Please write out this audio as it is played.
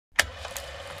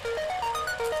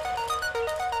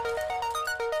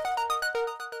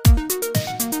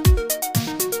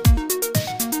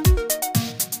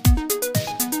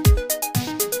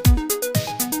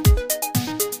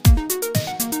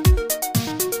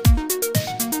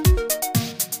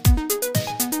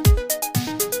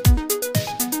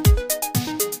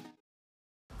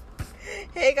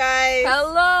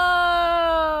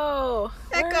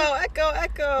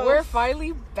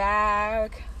finally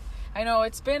back. I know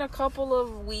it's been a couple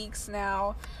of weeks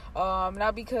now.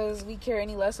 Not because we care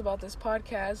any less about this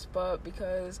podcast, but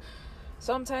because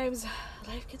sometimes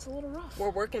life gets a little rough. We're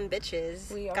working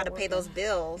bitches. We gotta pay those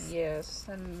bills. Yes,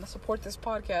 and support this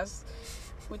podcast,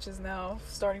 which is now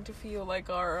starting to feel like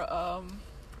our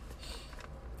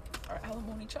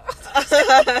alimony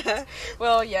child.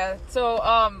 Well, yeah.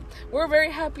 So, we're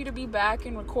very happy to be back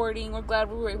and recording. We're glad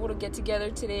we were able to get together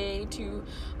today to,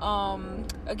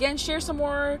 again, share some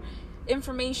more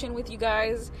information with you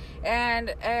guys.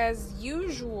 And as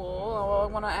usual,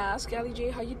 I want to ask, Allie J,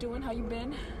 how you doing? How you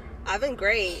been? I've been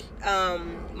great.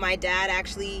 My dad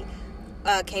actually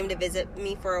came to visit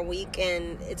me for a week,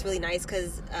 and it's really nice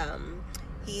because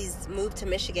he's moved to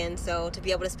Michigan, so to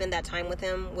be able to spend that time with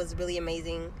him was really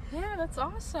amazing. Yeah, that's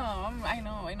awesome. I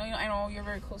know you're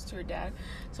very close to your dad,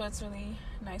 so it's really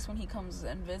nice when he comes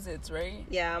and visits, right?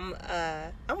 Yeah,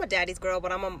 I'm a daddy's girl,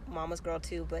 but I'm a mama's girl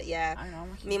too. But yeah, I know,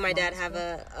 me and my dad have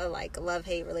a like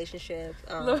love-hate relationship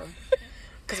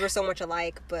because we're so much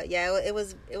alike. But yeah, it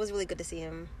was really good to see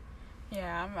him.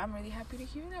 Yeah, I'm really happy to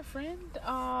hear that, friend.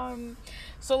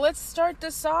 So let's start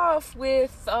this off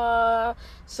with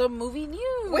some movie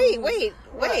news. Wait.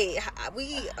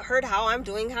 We heard how I'm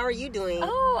doing. How are you doing?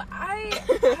 Oh,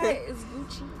 it's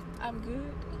Gucci. I'm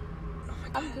good. Oh my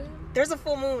God. I'm good. There's a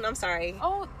full moon. I'm sorry.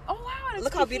 Oh wow!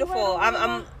 Look how beautiful.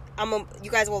 You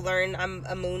guys will learn. I'm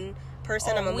a moon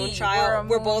person. I'm a moon child.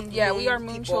 We're both we are moon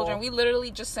people. children. We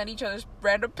literally just send each other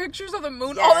random pictures of the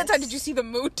moon Yes. all the time. Did you see the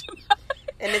moon tonight?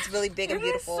 And it's really big and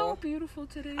beautiful. It is so beautiful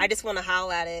today. I just want to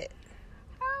howl at it.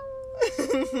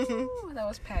 That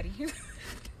was Patty.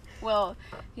 Well,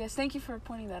 yes, thank you for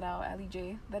pointing that out, Allie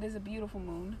J. That is a beautiful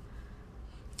moon.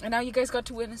 And now you guys got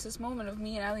to witness this moment of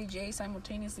me and Allie J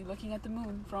simultaneously looking at the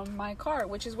moon from my car,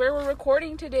 which is where we're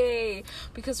recording today.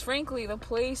 Because frankly, the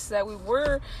place that we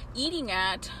were eating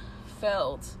at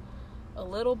felt a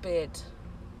little bit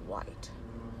white.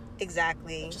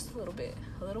 Exactly. Just a little bit.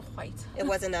 A little white. It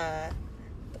wasn't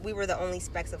we were the only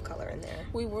specks of color in there.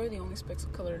 We were the only specks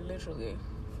of color, literally.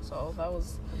 So that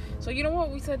was... So you know what?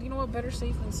 We said, you know what? Better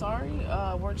safe than sorry.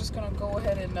 We're just going to go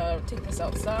ahead and take this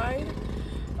outside.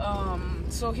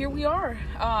 So here we are.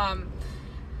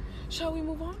 Shall we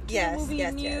move on to the movie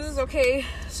news? Yes. Okay.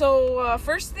 So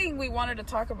first thing we wanted to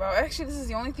talk about... Actually, this is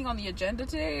the only thing on the agenda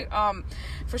today.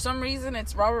 For some reason,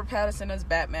 it's Robert Pattinson as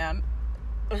Batman.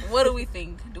 What do we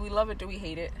think? Do we love it? Do we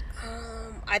hate it?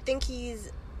 I think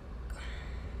he's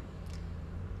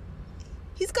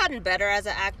gotten better as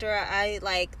an actor. I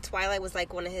like Twilight was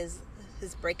like one of his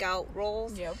breakout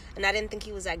roles. Yep. And I didn't think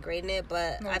he was that great in it,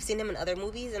 but I've seen him in other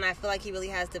movies, and I feel like he really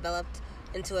has developed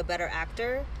into a better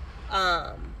actor.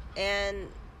 And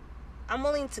I'm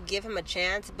willing to give him a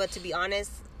chance, but to be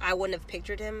honest, I wouldn't have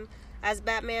pictured him as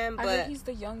Batman. But I think he's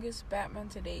the youngest Batman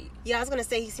to date. Yeah, I was gonna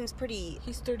say he seems pretty.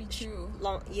 He's 32.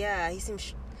 Yeah, he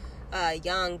seems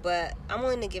young, but I'm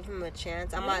willing to give him a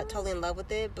chance. I'm not totally in love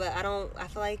with it, but I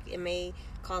feel like it may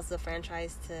cause the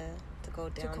franchise to go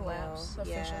downhill. To collapse,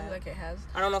 officially, like it has.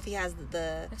 I don't know if he has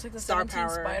It's like the star 17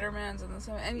 power. Spider-Mans and the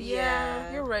 7. And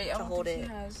yeah, you're right. I don't hold think he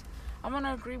has. I'm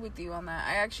gonna agree with you on that.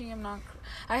 I actually am not.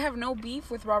 I have no beef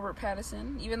with Robert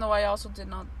Pattinson, even though I also did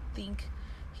not think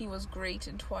he was great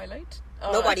in Twilight.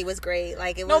 Nobody was great.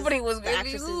 Nobody was great.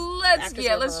 Let's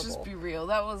horrible. just be real.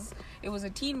 It was a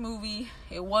teen movie.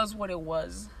 It was what it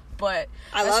was. But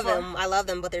I love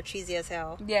them, but they're cheesy as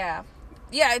hell. Yeah,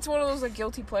 it's one of those like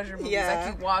guilty pleasure movies that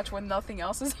you watch when nothing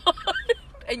else is on,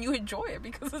 and you enjoy it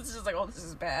because it's just like, oh, this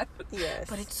is bad. Yes,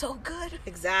 but it's so good.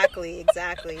 Exactly.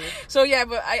 So yeah,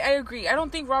 but I agree. I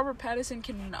don't think Robert Pattinson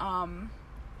can,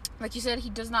 like you said, he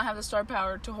does not have the star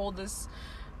power to hold this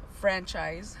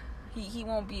franchise. He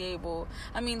won't be able.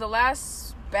 I mean, the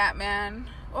last Batman...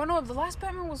 Oh, no, the last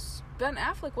Batman was Ben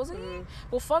Affleck, wasn't he?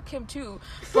 Well, fuck him, too.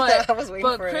 But, I was waiting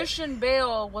for Christian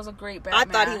Bale was a great Batman.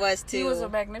 I thought he was, too. He was a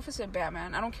magnificent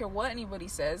Batman. I don't care what anybody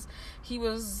says. He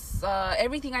was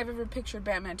everything I've ever pictured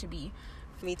Batman to be.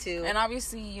 Me, too. And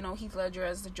obviously, you know, Heath Ledger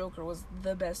as the Joker was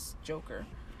the best Joker.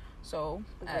 So,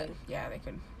 yeah, they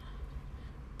could...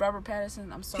 Robert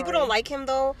Pattinson, I'm sorry. People don't like him,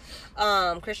 though,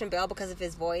 Christian Bale, because of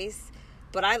his voice.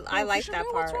 But I like that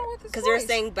part. Because they're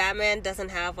saying Batman doesn't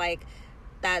have, like,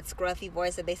 that scruffy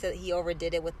voice that they said he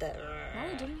overdid it with the...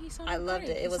 No, didn't he sound I loved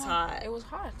it. It was hot. It was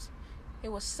hot. It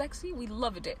was sexy. We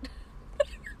loved it.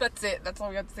 That's it. That's all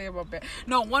we have to say about Batman.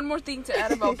 No, one more thing to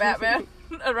add about Batman.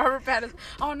 Robert Pattinson.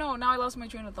 Oh, no. Now I lost my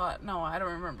train of thought. No, I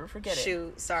don't remember. Forget it.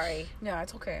 Shoot. Sorry. Yeah,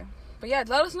 it's okay. But yeah,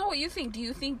 let us know what you think. Do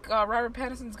you think Robert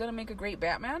Pattinson's going to make a great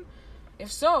Batman?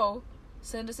 If so...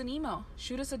 send us an email.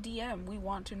 Shoot us a DM. We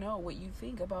want to know what you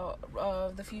think about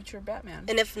the future Batman.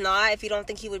 And if not, if you don't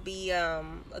think he would be a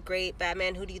great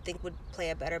Batman, who do you think would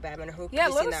play a better Batman? Or who could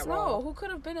you see in that role? Let us know. Who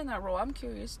could have been in that role? I'm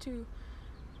curious, too.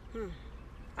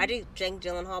 I do Jake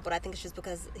Gyllenhaal, but I think it's just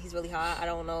because he's really hot. I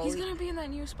don't know. He's going to be in that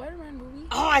new Spider-Man movie.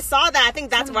 Oh, I saw that. I think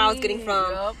that's where I was getting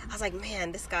from. Yep. I was like,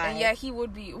 man, this guy. And yeah, he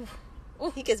would be. Oof.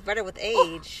 Oof. He gets better with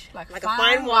age. Like a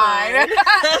fine wine.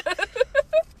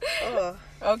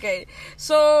 Okay,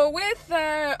 so with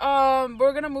that,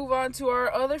 we're gonna move on to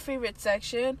our other favorite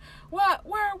section, what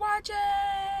we're watching.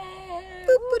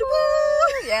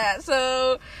 Yeah,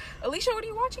 so Alicia, what are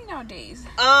you watching nowadays?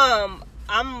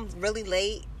 I'm really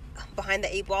late, behind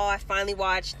the 8 ball. I finally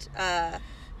watched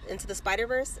Into the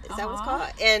Spider-Verse. Is that what it's called?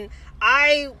 And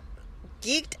I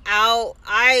geeked out.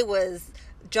 I was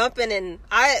jumping, and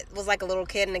I was like a little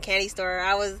kid in a candy store.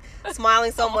 I was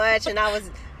smiling so much, and I was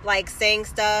like saying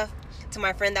stuff to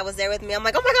my friend that was there with me. I'm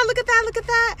like, oh my god, look at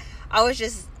that. I was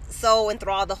just so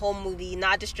enthralled the whole movie,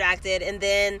 not distracted. And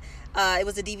then it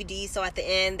was a DVD, so at the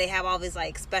end they have all these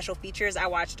like special features. I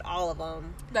watched all of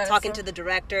them, talking to the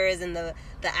directors and the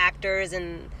actors,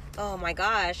 and oh my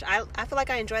gosh, I feel like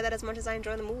I enjoy that as much as I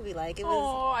enjoy the movie. Like it was.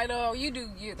 Oh, I know you do.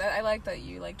 I like that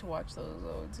you like to watch those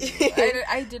though too.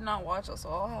 I did not watch those, so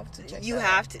I'll have to check. You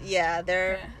have to, yeah.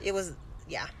 It was,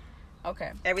 yeah.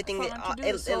 Okay. Everything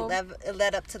it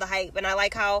led up to the hype, and I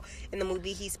like how in the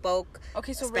movie he spoke.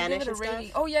 Okay, so Spanish give it a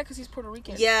rating. Oh yeah, because he's Puerto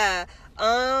Rican. Yeah.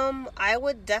 I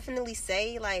would definitely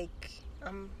say like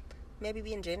maybe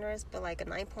being generous, but like a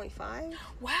 9.5.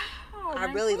 Wow.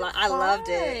 I really I loved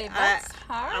it. That's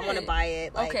high. I want to buy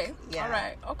it. Like, okay. Yeah. All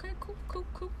right. Okay.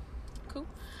 Cool.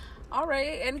 All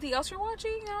right. Anything else you're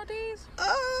watching nowadays?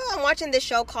 I'm watching this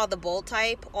show called The Bold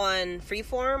Type on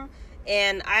Freeform.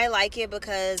 And I like it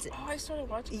because... Oh, I started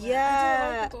watching that.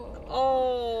 Yeah.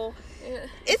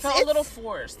 It felt a little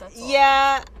forced, that's all.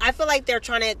 Yeah. I feel like they're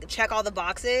trying to check all the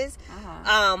boxes.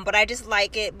 But I just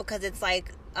like it because it's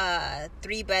like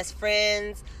 3 best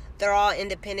friends. They're all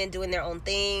independent, doing their own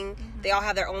thing. Mm-hmm. They all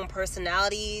have their own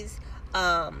personalities.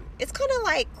 It's kind of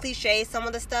like cliche, some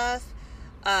of the stuff.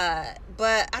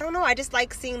 But I don't know. I just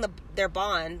like seeing their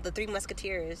bond, the 3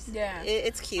 Musketeers. Yeah,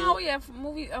 it's cute. Oh yeah,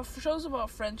 shows about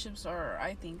friendships are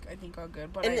I think are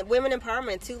good. But women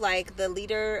empowerment too. Like the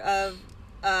leader of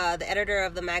the editor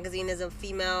of the magazine is a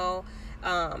female,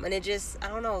 and it just I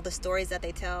don't know the stories that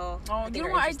they tell. Oh, you know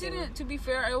what? I didn't. To be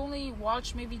fair, I only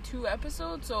watched maybe 2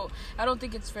 episodes, so I don't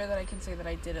think it's fair that I can say that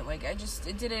I didn't. Like it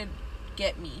didn't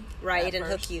get me right. It didn't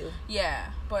hook you.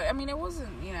 Yeah, but I mean it wasn't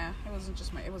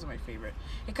it wasn't my favorite.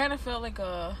 It kind of felt like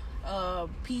a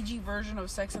PG version of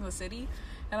Sex and the City,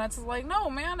 and that's like, no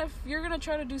man, if you're gonna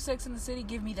try to do Sex in the City,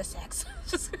 give me the sex.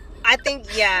 I think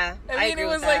I mean it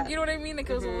was like, you know what I mean, like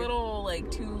it was Mm-hmm. a little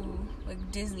like too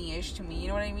like Disney-ish to me, you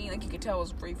know what I mean, like you could tell it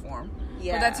was freeform.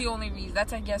 Yeah, but that's the only reason.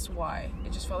 That's I guess why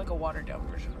it just felt like a watered down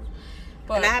version of.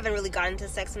 But, and I haven't really gotten to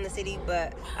Sex in the City,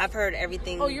 but I've heard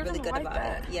everything really good like about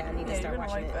that. it. Yeah, I need to start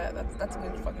watching it. That's a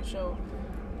good fucking show.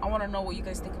 I want to know what you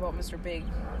guys think about Mr. Big.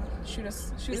 Shoot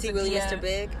us. Is he really Mr.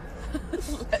 Big?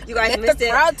 You guys missed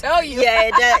it. I'll tell you.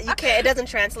 Yeah, you can't. It doesn't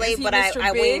translate, but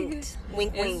I winked.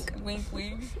 Wink.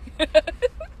 Wink.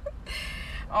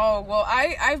 Oh well,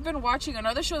 I've been watching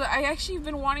another show that I actually have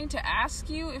been wanting to ask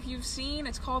you if you've seen.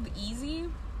 It's called Easy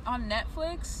on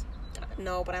Netflix.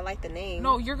 No, but I like the name.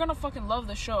 No, you're gonna fucking love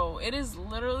the show. It is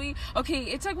literally okay.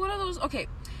 It's like one of those. Okay,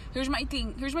 here's my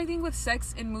thing with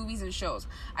sex in movies and shows.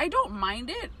 I don't mind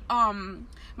it.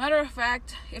 Matter of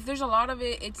fact, if there's a lot of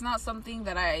it, it's not something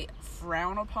that I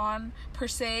frown upon per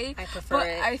se. I prefer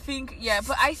it. I think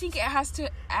it has to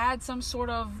add some sort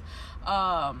of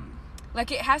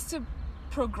like it has to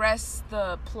progress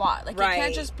the plot. Like right. It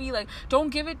can't just be like,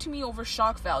 don't give it to me over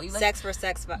shock value. Like, sex for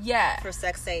sex for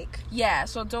sex sake. Yeah,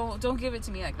 so don't give it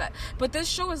to me like that. But this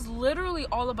show is literally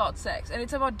all about sex, and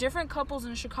it's about different couples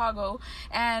in Chicago.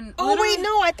 And wait,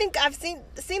 no, I think I've seen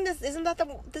this. Isn't that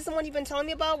this is the one you've been telling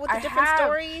me about with the different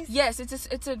stories? Yes,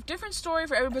 it's a different story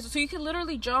for every episode, so you can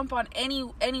literally jump on any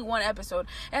one episode.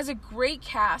 It has a great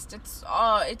cast. It's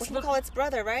call its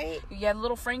brother, right? Yeah,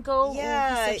 little Franco.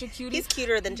 Yeah, he's such a cutie. He's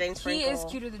cuter than James Franco. He is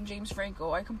cuter than James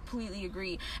Franco. I completely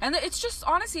agree. And it's just,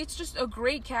 honestly, it's just a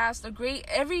great cast.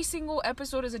 Every single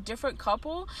episode is a different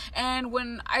couple. And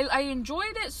when I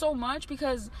enjoyed it so much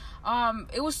because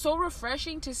it was so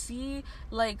refreshing to see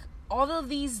like all of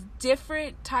these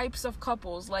different types of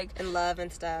couples, like in love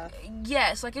and stuff.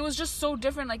 Yes, like it was just so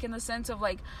different, like in the sense of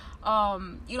like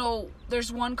you know,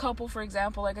 there's one couple, for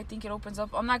example, like I think it opens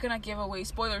up, I'm not gonna give away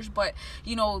spoilers, but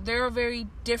you know, they're a very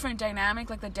different dynamic.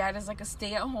 Like the dad is like a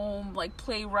stay-at-home like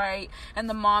playwright, and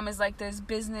the mom is like this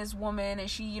business woman, and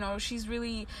she, you know,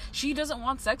 she doesn't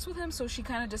want sex with him, so she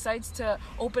kind of decides to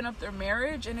open up their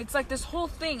marriage, and it's like this whole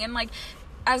thing. And like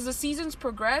as the seasons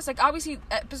progress, like obviously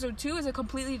episode 2 is a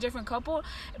completely different couple,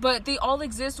 but they all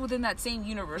exist within that same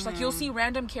universe. Like you'll see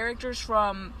random characters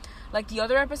from like the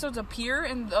other episodes appear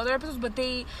in the other episodes, but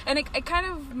it kind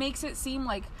of makes it seem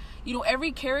like, you know,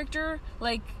 every character,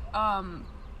 like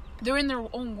they're in their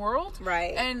own world,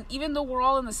 right? And even though we're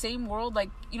all in the same world,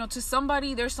 like, you know, to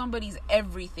somebody, there's somebody's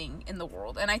everything in the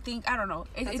world. And I think, I don't know,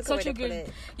 it's such a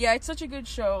good, yeah, it's such a good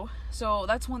show. So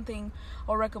that's one thing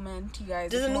I'll recommend to you guys.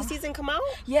 Does a new season come out?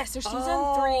 Yes, there's season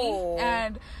 3,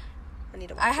 and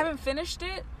I haven't finished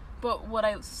it, but what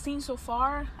I've seen so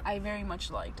far, I very much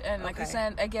liked. And like I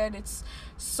said, again, it's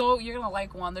so, you're gonna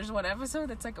like one. There's one episode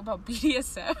that's like about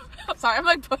BDSM. I'm sorry, I'm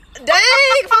like, dang,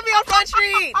 put me on Front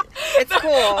Street. It's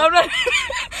cool. I'm not,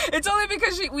 it's only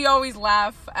because we always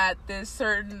laugh at this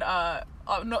certain, no,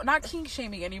 not kink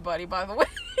shaming anybody, by the way,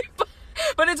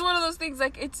 but it's one of those things,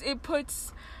 like, it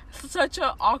puts such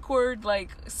a awkward like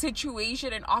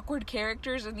situation and awkward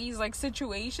characters in these like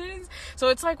situations, so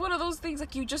it's like one of those things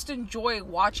like you just enjoy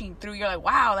watching through. You're like,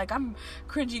 wow, like I'm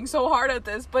cringing so hard at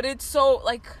this, but it's so,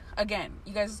 like, again,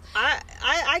 you guys,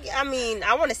 I mean,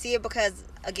 I want to see it because,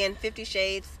 again, 50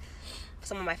 Shades,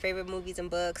 some of my favorite movies and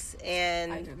books,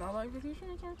 and I do not like 50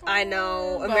 Shades. I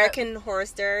know, American Horror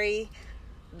Story,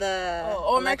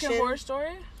 American Horror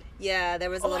Story. Yeah, there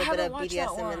was a little bit of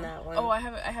BDSM in that one. Oh, I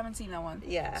haven't seen that one.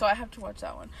 Yeah. So I have to watch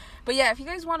that one. But yeah, if you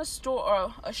guys want a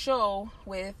show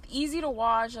with easy to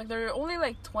watch, like they're only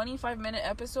like 25-minute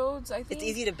episodes, I think. It's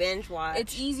easy to binge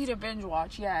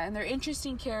watch. Yeah. And they're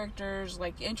interesting characters,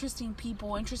 like interesting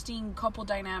people, interesting couple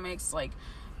dynamics, like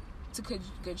it's a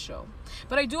good show.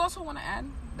 But I do also want to add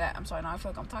that, I'm sorry, now I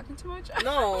feel like I'm talking too much.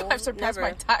 No, I've surpassed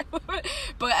my time.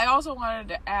 But I also wanted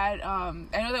to add,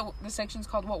 I know that the section's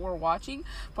called What We're Watching,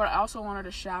 but I also wanted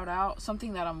to shout out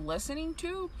something that I'm listening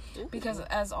to. Ooh. Because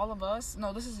as all of us,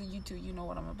 no, this is a YouTube, you know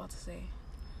what I'm about to say.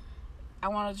 I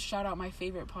wanted to shout out my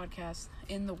favorite podcast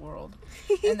in the world.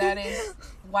 And that is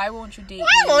Why Won't You Date Me?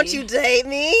 Why Won't You Date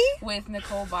Me? With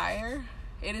Nicole Byer.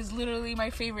 It is literally my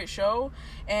favorite show,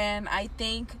 and I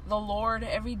thank the Lord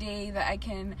every day that I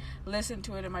can listen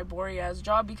to it in my boring ass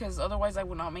job, because otherwise I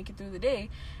would not make it through the day.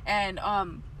 And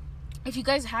if you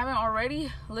guys haven't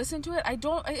already listened to it,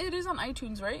 it is on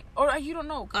iTunes, right? Or you don't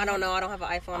know? I don't know. I don't have an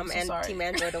iPhone. I'm Team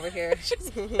Android over here.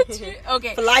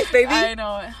 Okay. For life, baby. I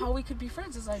know. How we could be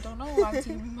friends is I don't know. I'm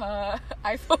Team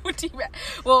iPhone. Team.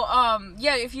 Well,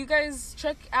 yeah, if you guys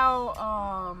check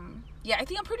out, yeah,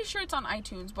 I'm pretty sure it's on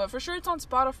iTunes, but for sure it's on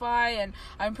Spotify, and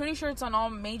I'm pretty sure it's on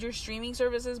all major streaming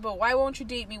services. But Why Won't You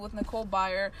Date Me with Nicole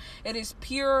Byer? It is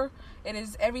pure. It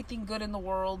is everything good in the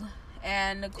world.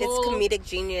 And Nicole, it's comedic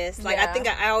genius. Like, yeah. I think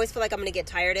I always feel like I'm gonna get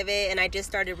tired of it, and I just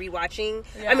started rewatching.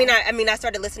 Yeah. I mean, I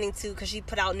started listening to, because she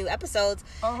put out new episodes,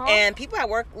 and people at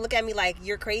work look at me like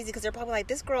you're crazy, because they're probably like,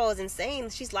 this girl is insane.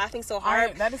 She's laughing so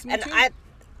hard. That is me too.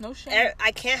 No shame.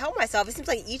 I can't help myself. It seems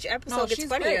like each episode gets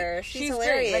funnier. Great. She's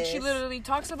hilarious. Great. Like, she literally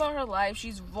talks about her life.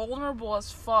 She's vulnerable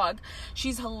as fuck.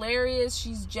 She's hilarious.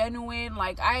 She's genuine.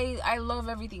 Like, I love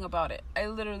everything about it. I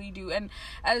literally do. And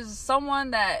as someone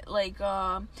that, like,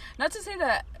 not to say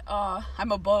that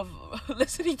I'm above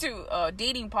listening to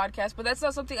dating podcasts, but that's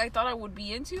not something I thought I would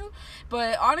be into.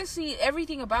 But honestly,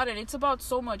 everything about it, it's about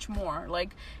so much more.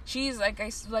 Like, she's, like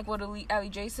what Ali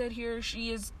J said here, she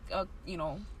is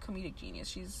comedic genius.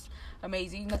 She's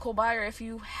amazing. Nicole Byer, if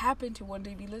you happen to one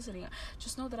day be listening,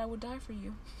 just know that I would die for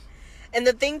you. And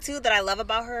the thing too that I love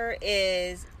about her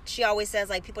is she always says,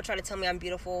 like, people try to tell me I'm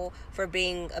beautiful for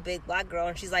being a big black girl,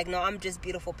 and she's like, no, I'm just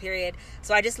beautiful, period.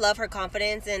 So I just love her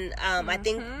confidence. And I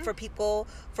think for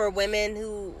women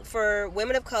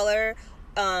of color,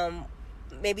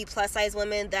 maybe plus size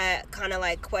women that kind of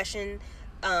like question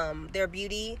their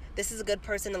beauty, this is a good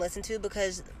person to listen to,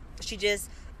 because she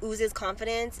just oozes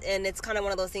confidence, and it's kind of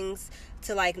one of those things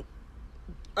to, like,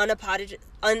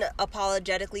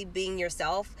 unapologetically being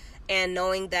yourself and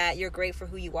knowing that you're great for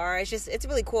who you are. It's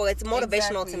really cool. It's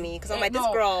motivational to me, because I'm like, this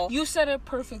girl. You said it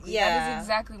perfectly. Yeah. That is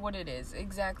exactly what it is.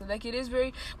 Exactly. Like, it is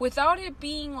very, without it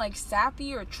being like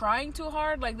sappy or trying too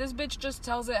hard, like, this bitch just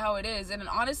tells it how it is. And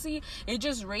honestly, it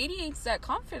just radiates that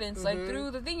confidence, like,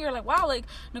 through the thing. You're like, wow, like,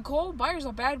 Nicole Byer's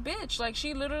a bad bitch. Like,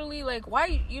 she literally, like,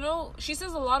 why, she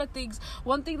says a lot of things.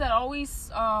 One thing that always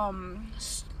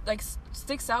like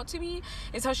sticks out to me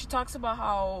is how she talks about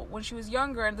how when she was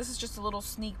younger, and this is just a little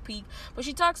sneak peek, but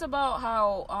she talks about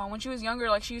how when she was younger,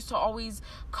 like she used to always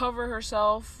cover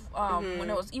herself when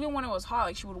it was hot.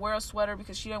 Like she would wear a sweater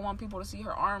because she didn't want people to see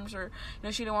her arms, or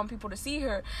she didn't want people to see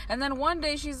her. And then one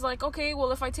day she's like, okay,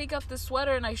 well, if I take off this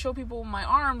sweater and I show people my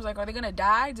arms, like, are they gonna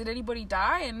die? Did anybody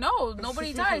die? And no,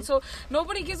 nobody died. So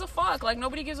nobody gives a fuck. Like,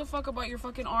 nobody gives a fuck about your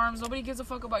fucking arms. Nobody gives a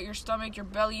fuck about your stomach, your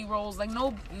belly rolls. Like,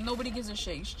 nobody gives a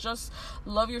shit. You should just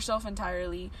love yourself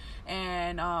entirely,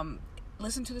 and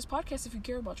listen to this podcast if you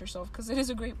care about yourself, because it is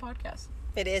a great podcast.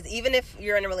 It is. Even if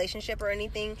you're in a relationship or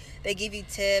anything, they give you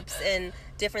tips and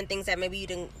different things that maybe you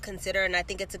didn't consider, and I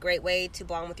think it's a great way to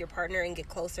bond with your partner and get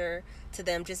closer to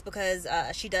them, just because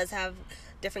she does have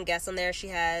different guests on there. She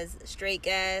has straight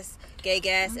guests, gay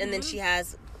guests, and then she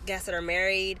has guests that are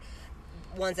married,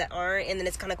 ones that aren't, and then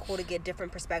it's kind of cool to get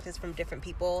different perspectives from different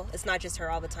people. It's not just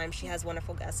her all the time. She has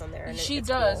wonderful guests on there, and she it's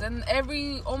does cool. And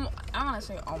I'm gonna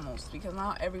say almost, because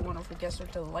not every one of her guests are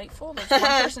delightful. There's one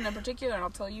person in particular, and I'll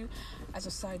tell you as a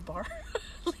sidebar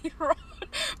later on,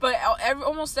 but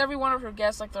almost every one of her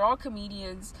guests, like, they're all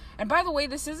comedians. And by the way,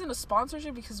 this isn't a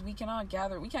sponsorship, because we can't get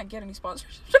any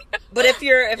sponsorships right now. But if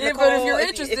you're Nicole, if you're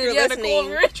interested, if you're listening, Nicole, if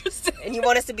you're interested, and you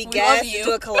want us to be guests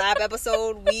to a collab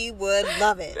episode, we would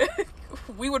love it.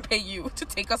 We would pay you to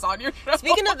take us on your show.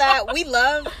 Speaking of that, we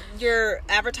love your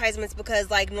advertisements, because,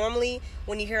 like, normally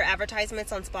when you hear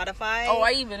advertisements on Spotify,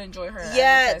 I even enjoy her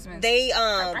advertisements. They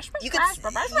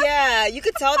you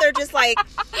could tell they're just like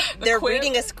they're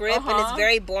reading a script, and it's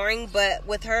very boring. But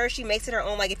with her, she makes it her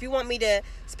own. Like, if you want me to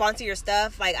sponsor your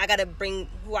stuff, like, I gotta bring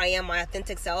who I am, my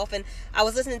authentic self. And I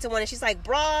was listening to one, and she's like,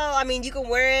 bra, I mean, you can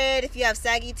wear it if you have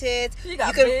saggy tits. You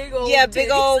got big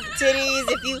old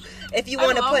titties. If you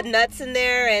want to put nuts in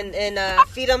there and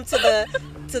feed them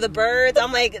to the birds.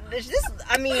 I'm like,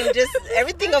 just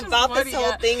everything about this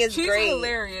whole thing is She's great.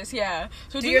 Hilarious, yeah.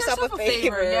 So do yourself a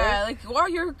favor. Yeah, like, while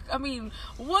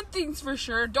one thing's for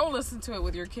sure, don't listen to it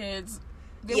with your kids.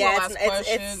 They will ask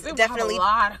questions. It's definitely a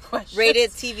lot of questions. Rated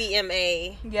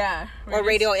TVMA. Yeah. Or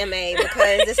Radio MA,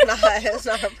 because it's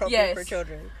not appropriate for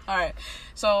children. All right.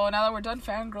 So now that we're done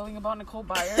fangirling about Nicole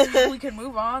Byer, we can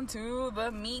move on to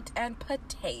the meat and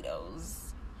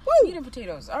potatoes. Woo! Meat and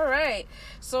potatoes. All right.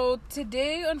 So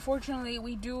today, unfortunately,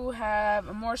 we do have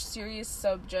a more serious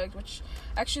subject, which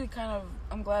actually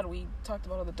I'm glad we talked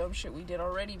about all the dumb shit we did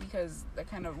already, because that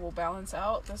kind of will balance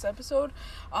out this episode.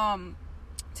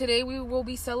 Today we will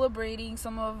be celebrating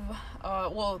some of,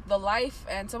 the life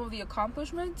and some of the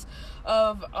accomplishments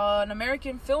of an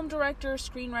American film director,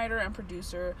 screenwriter, and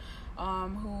producer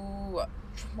who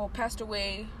passed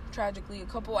away tragically.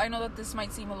 I know that this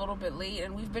might seem a little bit late,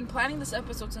 and we've been planning this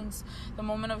episode since the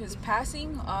moment of his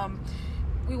passing.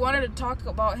 We wanted to talk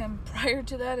about him prior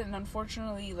to that, and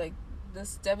unfortunately, like,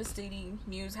 this devastating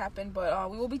news happened,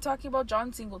 but we will be talking about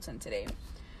John Singleton today.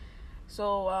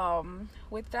 So,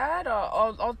 with that,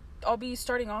 I'll be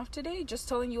starting off today, just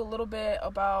telling you a little bit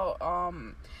about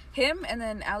him, and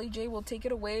then Allie J will take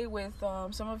it away with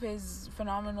some of his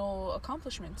phenomenal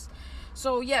accomplishments.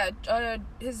 So,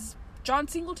 John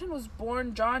Singleton was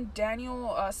born John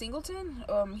Daniel Singleton.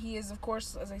 He is, of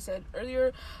course, as I said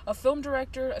earlier, a film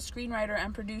director, a screenwriter,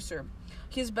 and producer.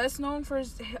 He is best known for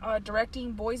his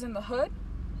directing Boys in the Hood.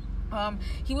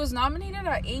 He was nominated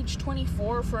at age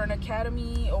 24 for an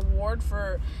Academy Award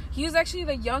he was actually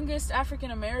the youngest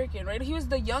African American, right? He was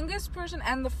the youngest person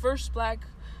and the first black,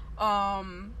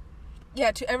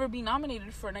 to ever be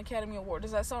nominated for an Academy Award.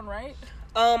 Does that sound right?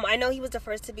 I know he was the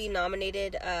first to be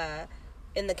nominated,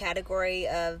 in the category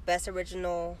of Best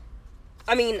Original,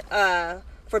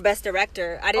 for Best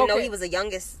Director. I didn't know he was the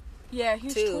youngest. Yeah, he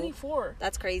was 24.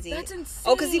 That's crazy. That's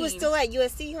insane. Oh, because he was still at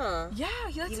USC, huh? Yeah,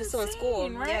 he was still in school,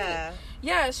 right? Yeah.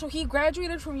 Yeah, so he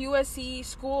graduated from USC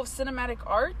School of Cinematic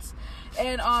Arts,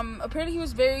 and apparently he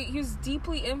was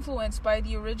deeply influenced by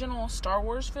the original Star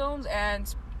Wars films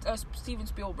and Steven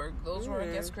Spielberg. Those were, I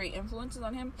guess, great influences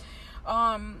on him.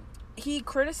 He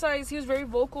was very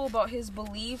vocal about his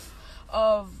belief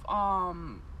of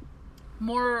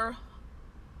more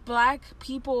black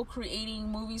people creating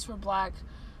movies for black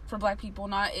people,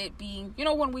 not it being,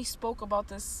 when we spoke about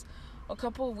this a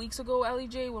couple of weeks ago, Allie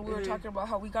J, when we were talking about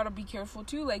how we gotta be careful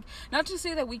too, like, not to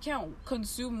say that we can't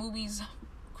consume movies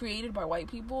created by white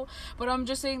people, but I'm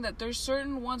just saying that there's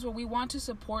certain ones where we want to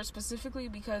support specifically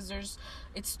because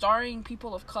it's starring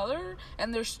people of color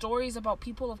and there's stories about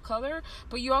people of color,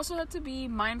 but you also have to be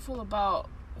mindful about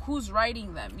who's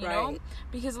writing them, you know,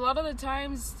 because a lot of the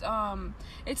times,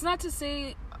 it's not to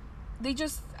say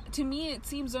to me, it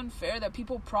seems unfair that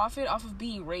people profit off of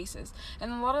being racist.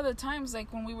 And a lot of the times,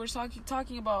 like when we were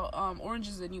talking about Orange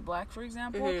is the New Black, for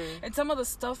example, and some of the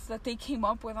stuff that they came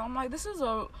up with, I'm like, this is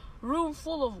a room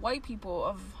full of white people,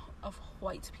 of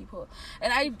white people,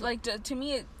 and I like to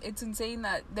me it's insane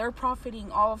that they're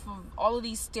profiting off of all of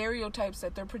these stereotypes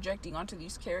that they're projecting onto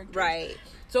these characters, right?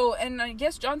 So, and I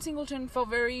guess John Singleton felt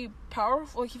very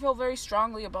powerful, like he felt very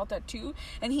strongly about that too,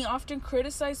 and he often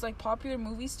criticized like popular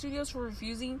movie studios for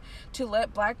refusing to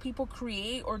let black people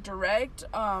create or direct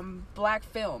black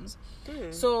films.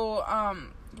 So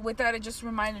with that, it just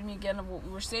reminded me again of what we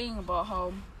were saying about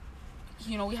how,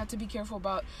 you know, we have to be careful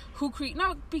about who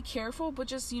not be careful, but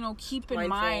just, you know, keep in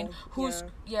mind who's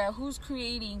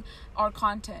creating our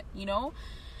content, you know.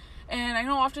 And I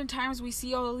know oftentimes we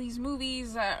see all of these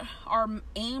movies that are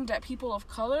aimed at people of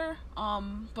color,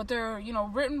 but they're, you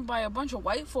know, written by a bunch of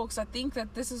white folks that think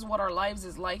that this is what our lives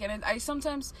is like. And I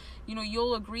sometimes, you know,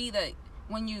 you'll agree that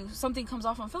when something comes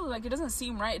off on film, like, it doesn't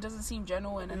seem right, it doesn't seem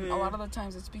genuine, and a lot of the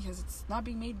times it's because it's not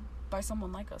being made by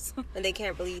someone like us. And they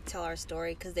can't really tell our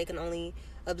story because they can only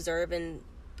observe and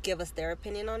give us their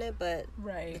opinion on it, but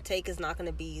the take is not going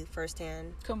to be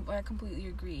firsthand. I completely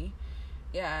agree.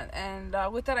 Yeah, and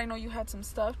with that, I know you had some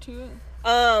stuff too.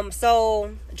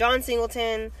 So John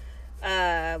Singleton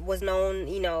was known,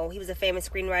 you know, he was a famous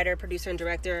screenwriter, producer, and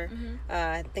director.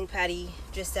 I think Patty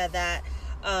just said that.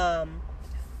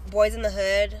 Boys in the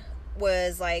Hood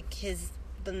was like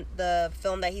the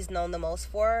film that he's known the most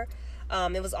for.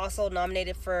 It was also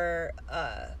nominated for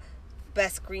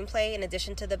Best Screenplay in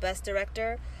addition to the Best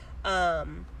Director.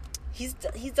 He's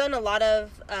done a lot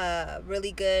of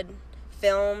really good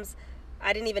films.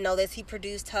 I didn't even know this. He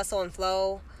produced Hustle and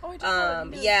Flow. Oh, I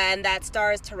didn't know. Yeah, and that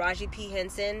stars Taraji P.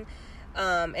 Henson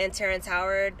and Terrence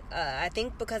Howard. I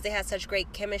think because they had such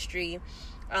great chemistry,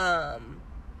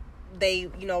 they,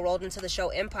 you know, rolled into the show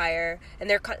Empire.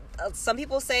 And some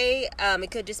people say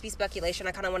it could just be speculation.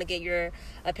 I kind of want to get your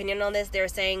opinion on this. They're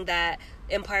saying that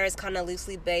Empire is kind of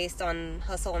loosely based on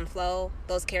Hustle and Flow,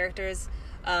 those characters,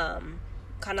 kind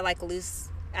of like a loose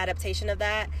adaptation of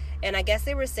that. And I guess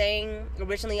they were saying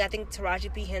originally, I think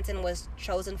Taraji P. Henson was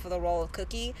chosen for the role of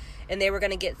Cookie, and they were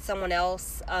going to get someone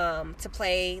else to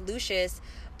play Lucius,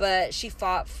 but she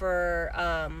fought for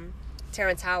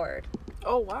Terrence Howard.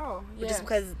 Oh, wow. Yeah. Just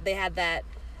because they had that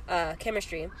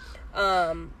chemistry.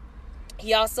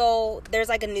 He also, there's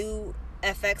like a new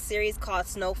FX series called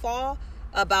Snowfall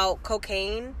about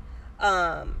cocaine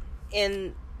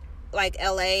in like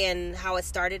LA and how it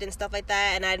started and stuff like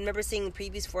that. And I remember seeing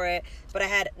previews for it, but I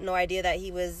had no idea that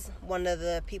he was one of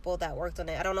the people that worked on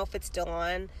it. I don't know if it's still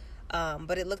on,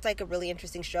 but it looked like a really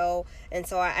interesting show. And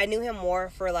so I knew him more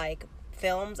for like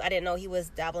films. I didn't know he was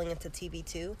dabbling into TV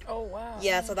too. Oh, wow.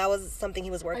 Yeah, so that was something he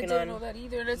was working on. I didn't know that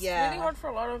either. And it's really hard for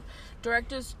a lot of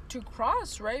directors to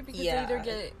cross, right? Because they either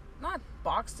get not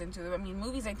boxed into them. I mean,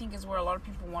 movies, I think, is where a lot of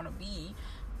people want to be,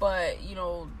 but, you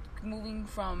know, moving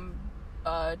from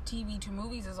TV to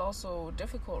movies is also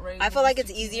difficult, right? I feel like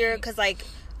it's easier because, like,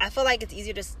 I feel like it's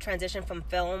easier to transition from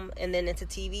film and then into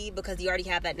TV because you already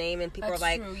have that name and people are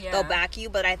like, they'll back you.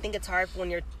 But I think it's hard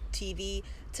when you're TV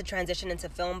to transition into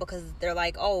film because they're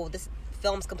like, oh, this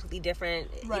film's completely different.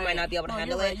 Right. You might not be able to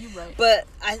handle it. Right. But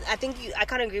I think I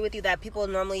kind of agree with you that people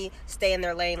normally stay in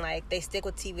their lane. Like, they stick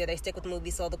with TV or they stick with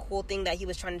movies. So the cool thing that he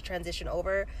was trying to transition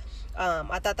over,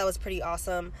 I thought that was pretty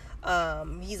awesome.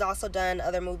 He's also done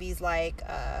other movies like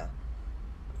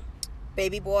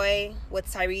Baby Boy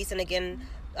with Tyrese and again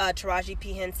Taraji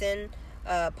P. Henson,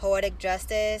 Poetic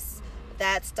Justice,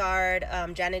 that starred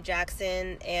Janet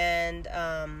Jackson and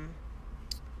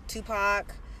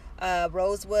Tupac,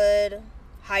 Rosewood,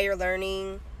 Higher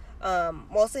Learning.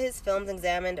 Most of his films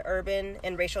examined urban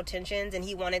and racial tensions, and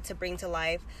he wanted to bring to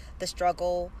life the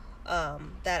struggle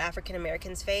that African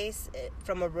Americans face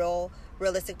from a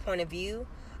realistic point of view.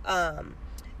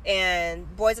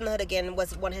 And Boys in the Hood, again,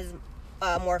 was one of his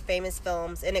more famous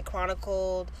films, and it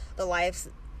chronicled the lives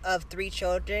of three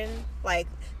children, like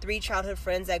three childhood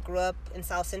friends that grew up in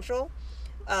South Central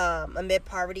amid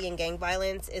poverty and gang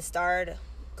violence. It starred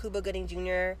Cuba Gooding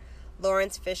Jr.,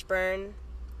 Lawrence Fishburne,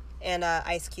 and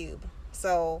Ice Cube.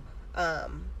 So I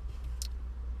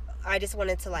just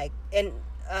wanted to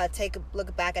take a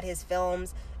look back at his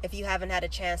films. If you haven't had a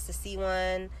chance to see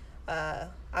one,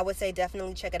 I would say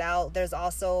definitely check it out. There's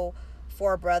also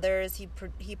Four Brothers. He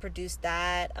produced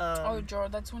that. That's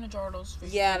one of Jardo's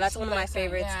favorites. Yeah, that's one of my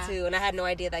favorites too. And I had no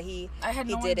idea that he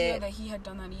did it. That he had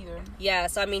done that either. Yeah,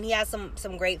 so I mean, he has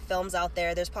some great films out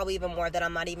there. There's probably even more that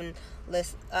I'm not even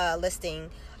listing.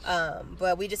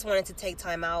 But we just wanted to take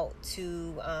time out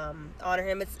to honor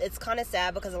him. It's kind of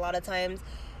sad because a lot of times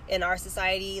in our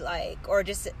society, like, or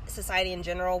just society in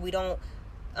general, we don't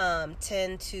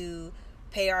tend to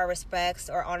pay our respects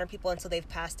or honor people until they've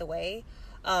passed away.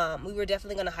 We were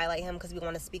definitely going to highlight him because we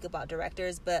want to speak about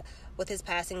directors, but with his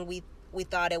passing, we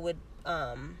thought it would,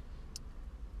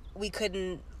 we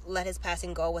couldn't let his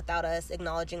passing go without us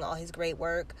acknowledging all his great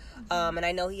work. And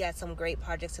I know he had some great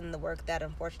projects in the work that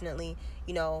unfortunately,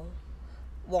 you know,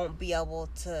 won't be able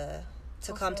to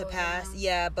come to pass.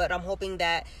 Yeah, but I'm hoping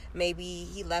that maybe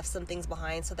he left some things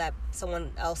behind so that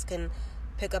someone else can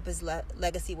pick up his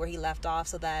legacy where he left off,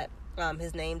 so that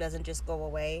his name doesn't just go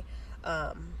away.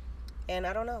 And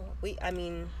I don't know.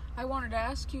 I wanted to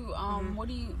ask you, what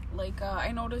do you like?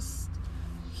 I noticed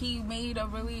he made a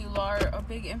really a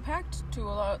big impact to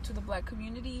the Black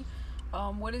community.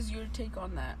 What is your take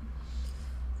on that?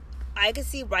 I could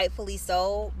see rightfully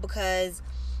so, because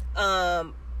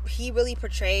he really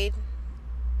portrayed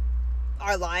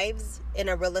our lives in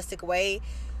a realistic way.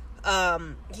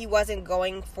 He wasn't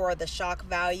going for the shock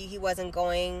value. He wasn't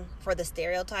going for the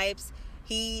stereotypes.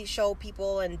 He showed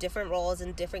people in different roles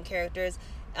and different characters.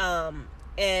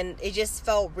 And it just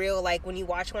felt real. Like, when you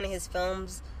watch one of his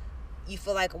films, you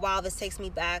feel like, wow, this takes me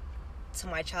back to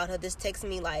my childhood. This takes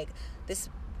me, like, this,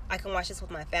 I can watch this with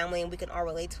my family and we can all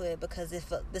relate to it, because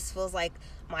this feels like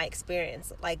my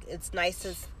experience. Like, it's nice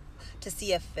to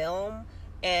see a film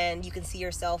and you can see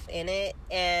yourself in it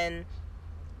and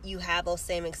you have those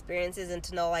same experiences, and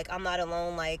to know, like, I'm not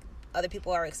alone, like, other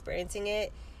people are experiencing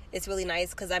it. It's really nice,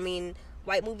 because, I mean,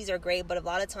 white movies are great, but a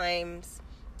lot of times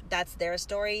that's their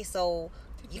story, so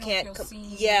you can't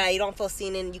you don't feel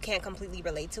seen and you can't completely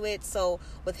relate to it. So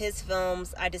with his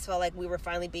films, I just felt like we were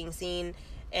finally being seen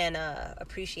and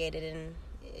appreciated, and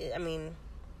I mean,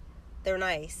 they're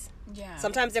nice. Yeah.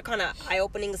 Sometimes they're kind of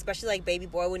eye-opening, especially like Baby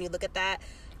Boy. When you look at that,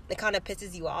 it kind of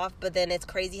pisses you off, but then it's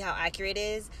crazy how accurate it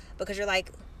is, because you're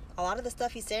like, a lot of the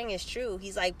stuff he's saying is true.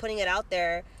 He's like putting it out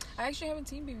there. I actually haven't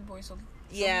seen Baby Boy, so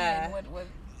yeah, what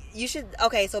you should.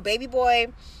 Okay, so Baby Boy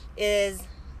is,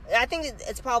 I think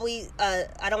it's probably,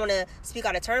 I don't want to speak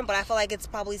out of turn, but I feel like it's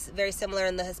probably very similar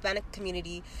in the Hispanic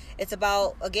community. It's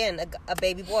about, again, a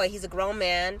baby boy. He's a grown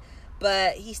man,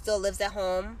 but he still lives at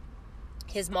home.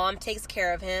 His mom takes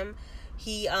care of him.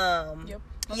 He has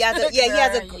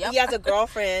a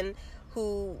girlfriend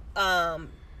who,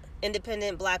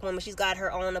 independent Black woman. She's got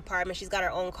her own apartment. She's got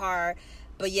her own car,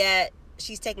 but yet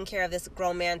she's taking care of this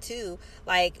grown man too.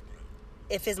 Like,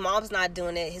 if his mom's not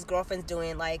doing it, his girlfriend's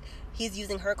doing. Like, he's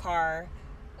using her car.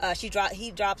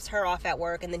 He drops her off at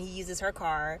work, and then he uses her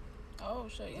car. Oh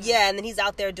shit! Yeah, and then he's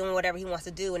out there doing whatever he wants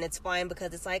to do, and it's fine,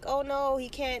 because it's like, oh no, he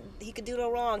can't. He could do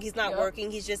no wrong. He's not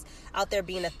working. He's just out there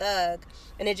being a thug,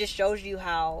 and it just shows you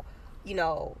how, you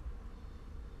know,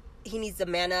 he needs to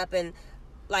man up. And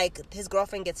like, his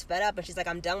girlfriend gets fed up, and she's like,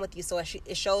 I'm done with you. So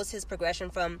it shows his progression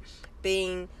from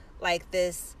being like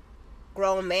this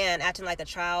grown man acting like a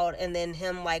child, and then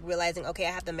him like realizing, okay,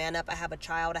 I have to man up. I have a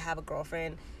child. I have a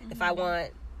girlfriend. Mm-hmm. If I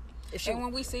want. And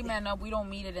when we say man up, we don't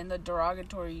mean it in the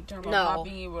derogatory term of not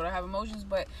being able to have emotions,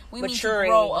 but we maturing,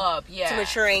 mean to grow up. Yeah, to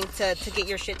maturing, to get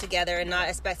your shit together and not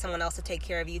expect someone else to take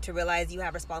care of you. To realize you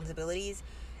have responsibilities,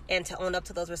 and to own up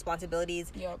to those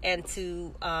responsibilities, and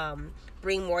to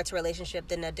bring more to a relationship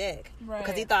than a dick. Right.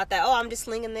 Because he thought that, oh, I'm just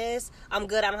slinging this, I'm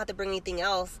good, I don't have to bring anything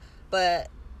else. But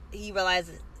he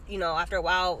realized, you know, after a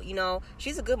while, you know,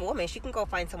 she's a good woman. She can go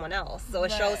find someone else. So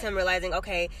it shows him realizing,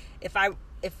 okay, if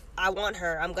I want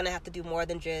her, I'm gonna have to do more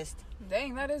than just.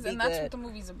 Dang, that is, and that's what the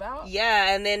movie's about.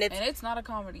 Yeah, and then it's not a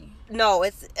comedy. No,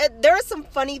 there are some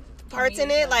funny parts in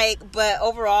it, like, but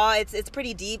overall, it's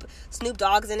pretty deep. Snoop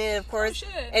Dogg's in it, of course,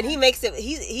 and he makes it.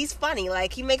 He's funny,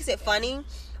 like, he makes it funny,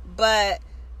 but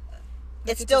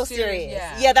it's still serious.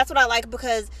 Yeah, that's what I like,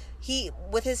 because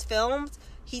with his films,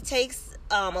 he takes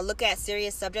a look at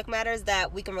serious subject matters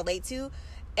that we can relate to,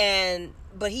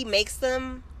 but he makes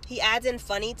them. He adds in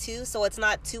funny too, so it's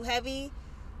not too heavy.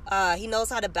 He knows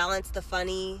how to balance the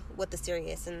funny with the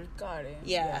serious, and got it.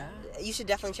 Yeah, you should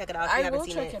definitely check it out if you haven't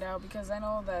seen it. I will check it out, because I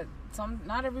know that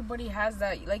not everybody has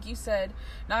that. Like you said,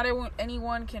 not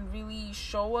anyone can really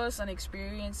show us an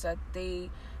experience that they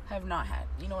have not had.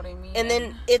 You know what I mean? And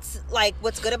then it's like,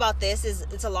 what's good about this is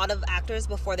it's a lot of actors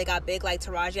before they got big, like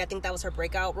Taraji. I think that was her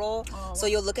breakout role. Oh, so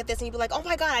you'll look at this and you'll be like, oh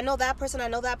my god, I know that person.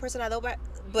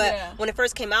 But when it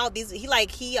first came out,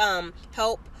 he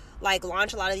helped like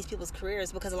launch a lot of these people's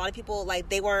careers, because a lot of people, like,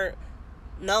 they weren't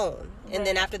known, and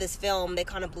then after this film they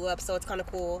kind of blew up. So it's kind of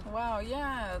cool. Wow,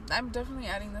 yeah, I'm definitely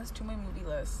adding this to my movie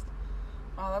list.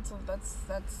 Wow, that's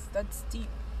deep.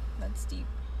 That's deep.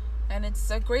 And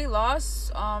it's a great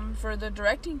loss for the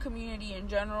directing community in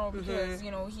general, because you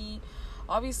know, he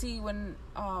obviously when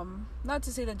not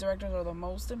to say that directors are the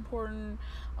most important,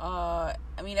 I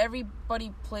mean,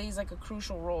 everybody plays like a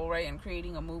crucial role, right, in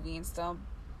creating a movie and stuff.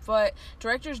 But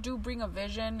directors do bring a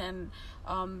vision, and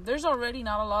there's already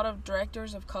not a lot of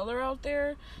directors of color out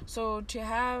there. So to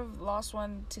have Lost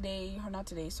One today, or not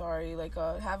today, sorry, like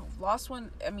have Lost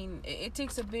One, I mean, it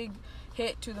takes a big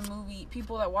hit to the movie,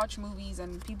 people that watch movies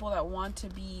and people that want to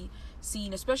be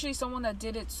seen, especially someone that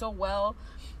did it so well,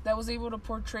 that was able to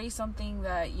portray something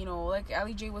that, you know, like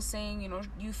Ali J was saying, you know,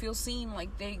 you feel seen,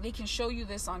 like they can show you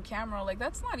this on camera. Like,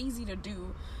 that's not easy to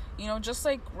do, you know, just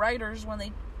like writers, when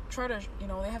they try to, you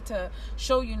know, they have to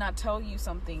show you, not tell you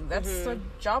something. That's the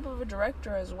job of a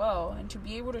director as well, and to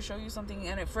be able to show you something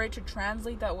and for it to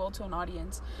translate that well to an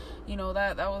audience, you know,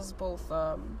 that was both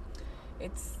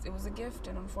it was a gift,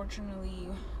 and unfortunately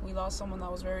we lost someone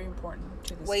that was very important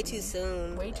to this way movie.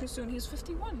 Too soon. He's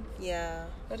 51. Yeah,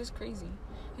 that is crazy.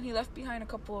 And he left behind a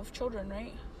couple of children,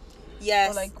 right?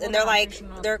 Yes, and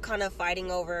they're kind of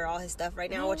fighting over all his stuff right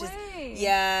now, which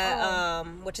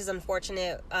is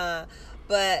unfortunate.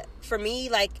 But for me,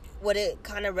 like, what it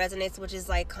kind of resonates, which is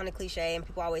like kind of cliche and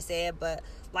people always say it, but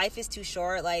life is too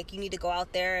short. Like, you need to go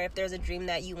out there. If there's a dream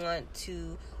that you want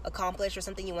to accomplish or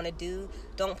something you want to do,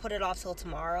 don't put it off till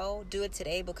tomorrow. Do it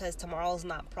today, because tomorrow's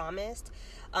not promised.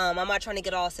 I'm not trying to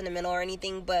get all sentimental or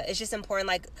anything, but it's just important.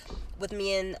 Like with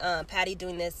me and Patty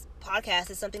doing this podcast,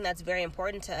 is something that's very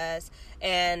important to us.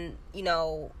 And, you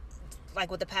know, like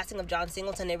with the passing of John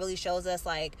Singleton, it really shows us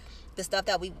like the stuff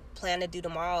that we plan to do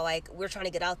tomorrow. Like, we're trying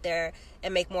to get out there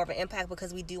and make more of an impact,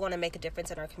 because we do want to make a difference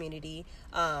in our community.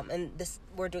 And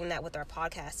we're doing that with our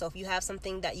podcast. So if you have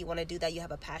something that you want to do, that you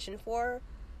have a passion for,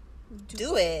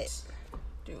 do it.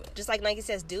 Do it. Just like Nike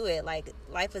says, do it. Like,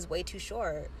 life is way too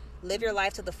short. Live your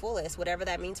life to the fullest, whatever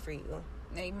that means for you.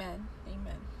 Amen.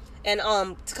 And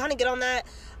to kind of get on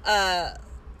that,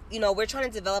 you know, we're trying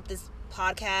to develop this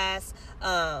podcast.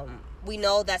 We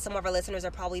know that some of our listeners are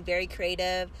probably very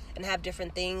creative and have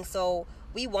different things. So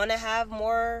we want to have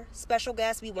more special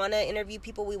guests. We want to interview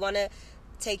people. We want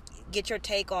to get your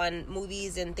take on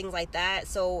movies and things like that.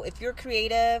 So if you're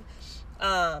creative,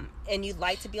 and you'd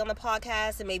like to be on the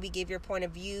podcast and maybe give your point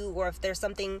of view, or if there's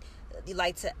something you'd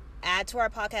like to add to our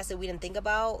podcast that we didn't think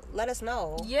about, let us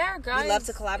know. Yeah, guys. We'd love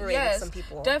to collaborate with some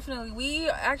people. Definitely. We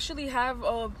actually have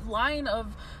a line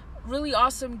of really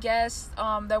awesome guests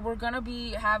that we're gonna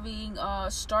be having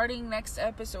starting next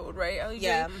episode, right, LJ?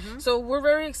 Yeah. So we're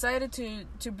very excited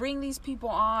to bring these people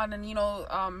on, and, you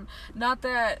know, not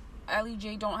that Ali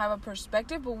J don't have a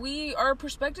perspective, but our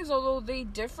perspectives, although they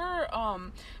differ,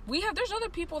 there's other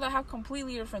people that have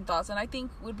completely different thoughts, and I think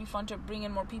it would be fun to bring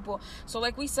in more people. So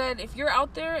like we said, if you're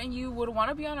out there and you would want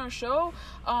to be on our show,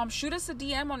 shoot us a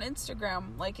DM on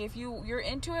Instagram. Like, if you're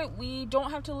into it, we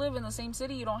don't have to live in the same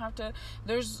city. You don't have to.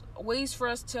 There's ways for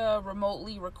us to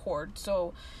remotely record,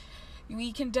 so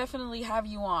we can definitely have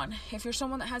you on. If you're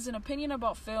someone that has an opinion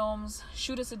about films,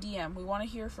 shoot us a DM. We want to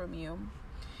hear from you.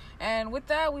 And with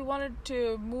that, we wanted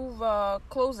to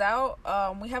close out.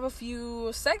 We have a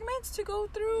few segments to go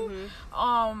through.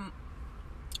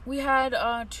 We had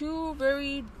two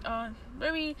very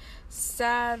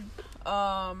sad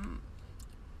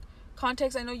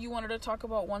contexts. I know you wanted to talk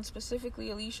about one specifically,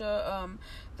 Alicia,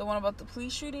 the one about the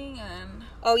police shooting. And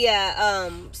oh yeah,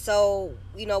 so,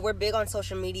 you know, we're big on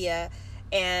social media,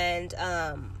 and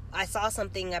I saw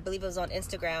something, I believe it was on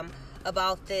Instagram,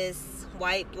 about this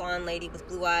white blonde lady with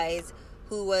blue eyes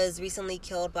who was recently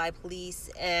killed by police,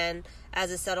 and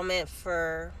as a settlement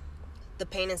for the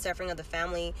pain and suffering of the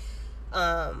family,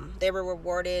 they were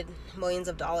rewarded millions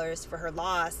of dollars for her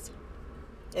loss.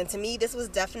 And to me, this was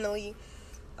definitely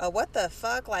what the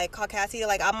fuck, like, Caucasia.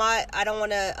 Like, I don't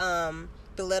want to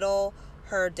belittle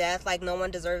her death. Like, no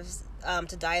one deserves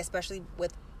to die, especially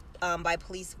with by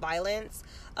police violence,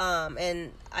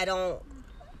 and I don't,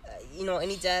 you know,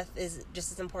 any death is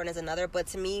just as important as another. But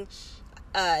to me,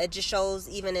 it just shows,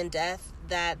 even in death,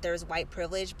 that there's white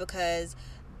privilege, because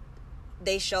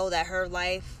they show that her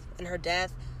life and her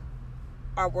death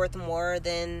are worth more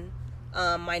than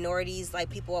minorities, like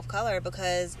people of color.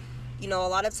 Because, you know, a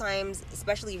lot of times,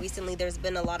 especially recently, there's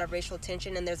been a lot of racial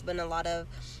tension, and there's been a lot of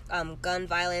gun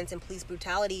violence and police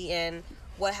brutality. And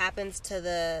what happens to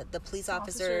the police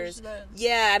officers?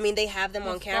 Yeah, I mean, they have them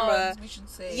on camera. Thugs, we should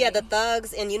say. Yeah, the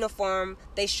thugs in uniform,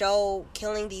 they show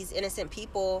killing these innocent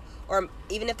people, or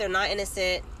even if they're not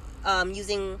innocent,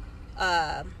 using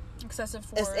excessive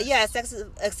force.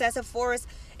 Excessive force,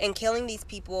 and killing these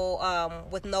people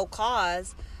with no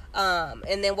cause.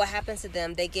 And then what happens to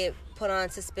them? They get put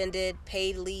on suspended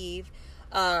paid leave.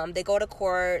 They go to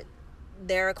court.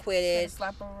 they're acquitted.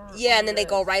 Yeah, and then they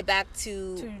go right back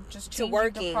to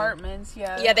working departments.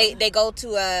 Yeah, they go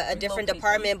to a different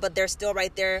department, but they're still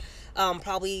right there,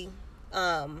 probably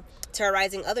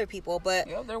terrorizing other people. But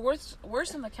yeah, they're worse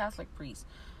than the Catholic priests.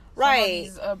 Right.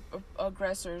 Some of these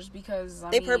aggressors, because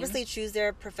they purposely choose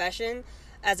their profession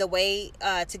as a way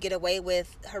to get away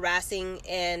with harassing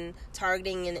and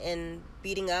targeting and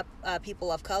beating up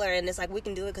people of color. And it's like, we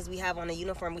can do it because we have on a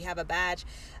uniform, we have a badge,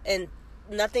 and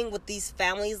nothing with these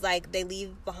families, like, they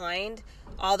leave behind.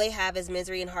 All they have is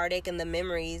misery and heartache and the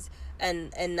memories,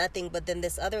 and nothing. But then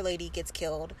this other lady gets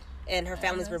killed and her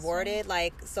family's rewarded.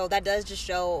 Like, so that does just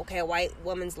show, okay, a white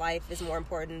woman's life is more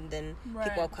important than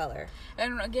people of color.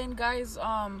 And again, guys,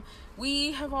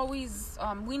 we have always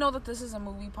we know that this is a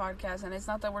movie podcast, and it's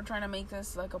not that we're trying to make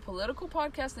this like a political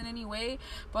podcast in any way,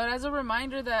 but as a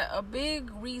reminder that a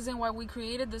big reason why we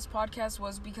created this podcast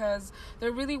was because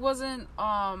there really wasn't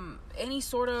any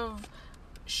sort of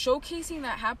showcasing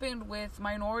that happened with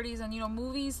minorities. And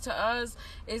movies to us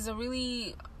is a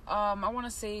really I want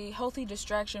to say healthy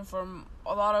distraction from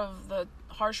a lot of the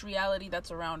harsh reality that's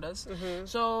around us.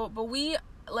 So, but we,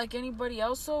 like anybody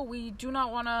else, we do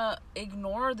not want to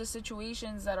ignore the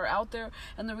situations that are out there.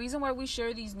 And the reason why we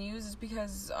share these news is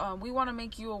because we want to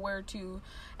make you aware too,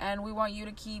 and we want you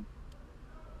to keep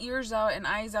ears out and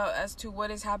eyes out as to what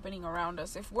is happening around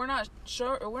us. If we're not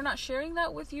sure, or we're not sharing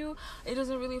that with you, it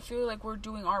doesn't really feel like we're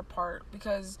doing our part.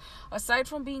 Because aside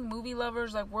from being movie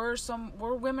lovers, like, we're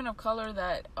women of color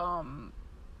that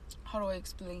how do I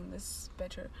explain this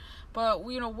better? But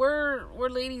we're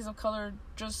ladies of color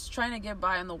just trying to get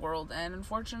by in the world. And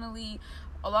unfortunately,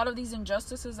 a lot of these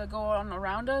injustices that go on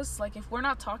around us, like, if we're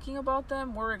not talking about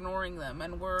them, we're ignoring them,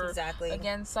 and we're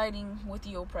again siding with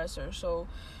the oppressor. So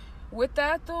with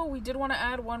that, though, we did want to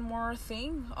add one more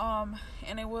thing,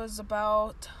 and it was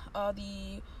about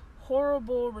the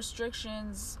horrible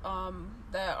restrictions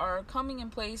that are coming in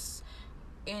place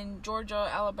in Georgia,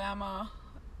 Alabama,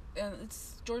 and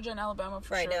it's Georgia and Alabama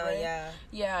for right sure, now, right?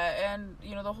 Yeah, and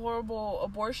the horrible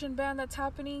abortion ban that's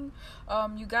happening.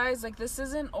 You guys, like, this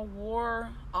isn't a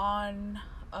war on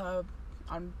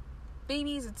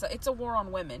babies. It's a war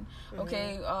on women.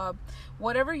 Okay,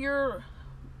 whatever your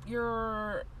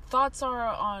thoughts are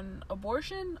on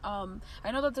abortion,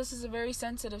 I know that this is a very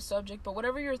sensitive subject, but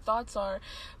whatever your thoughts are,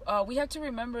 we have to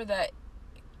remember that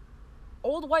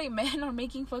old white men are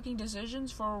making fucking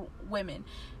decisions for women,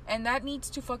 and that needs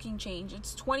to fucking change.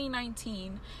 It's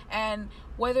 2019, and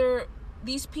whether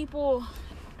these people,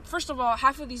 first of all,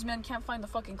 half of these men can't find the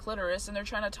fucking clitoris, and they're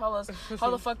trying to tell us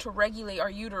how the fuck to regulate our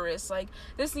uterus. Like,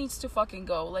 this needs to fucking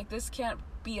go. Like, this can't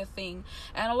be a thing.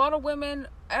 And a lot of women,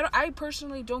 I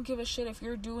personally don't give a shit if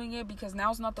you're doing it, because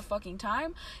now's not the fucking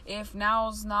time. If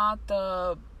now's not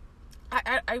the...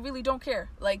 I really don't care.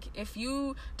 Like, if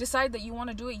you decide that you want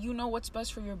to do it, you know what's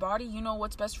best for your body, you know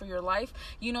what's best for your life,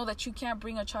 you know that you can't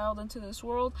bring a child into this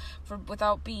world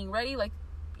without being ready. Like,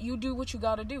 you do what you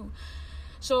gotta do.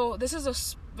 So this is a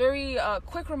very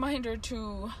quick reminder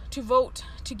to vote,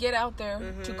 to get out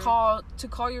there, to call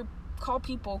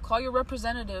people, call your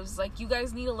representatives. Like, you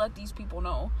guys need to let these people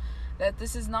know that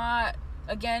this is not,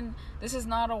 again, this is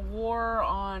not a war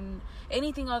on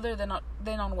anything other than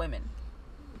on women.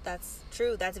 That's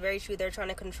true. That's very true. They're trying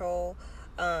to control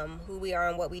who we are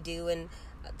and what we do, and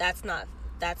that's not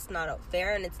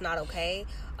fair, and it's not okay.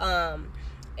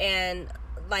 And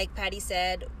like Patty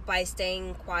said, by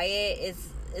staying quiet,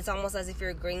 it's almost as if you're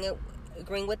agreeing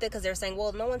with it, because they're saying,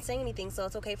 well, no one's saying anything, so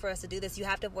it's okay for us to do this. You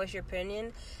have to voice your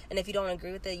opinion, and if you don't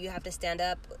agree with it, you have to stand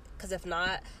up, because if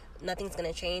not, nothing's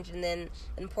going to change. And then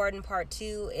important part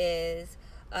 2 is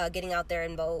getting out there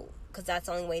and vote, because that's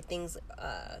the only way things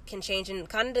can change. And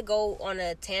kind of to go on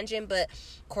a tangent, but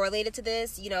correlated to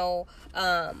this,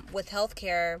 with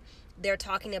healthcare, they're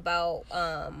talking about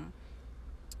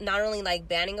not only like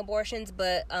banning abortions,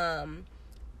 but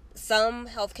some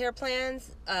healthcare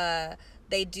plans,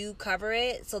 they do cover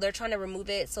it. So they're trying to remove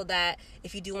it so that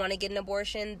if you do want to get an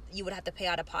abortion, you would have to pay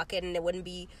out of pocket, and it wouldn't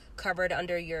be covered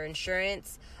under your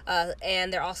insurance.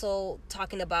 And they're also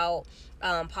talking about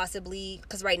possibly,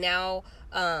 because right now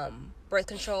birth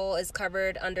control is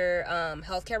covered under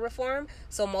healthcare reform.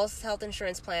 So most health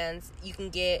insurance plans, you can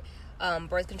get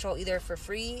birth control either for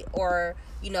free or,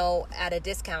 at a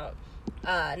discount.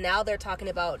 Now they're talking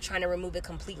about trying to remove it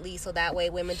completely, so that way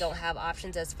women don't have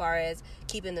options as far as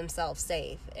keeping themselves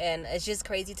safe. And it's just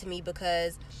crazy to me,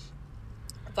 because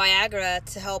Viagra,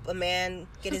 to help a man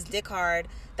get his dick hard,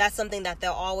 that's something that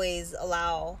they'll always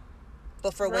allow.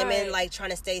 But for women, like,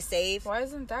 trying to stay safe, why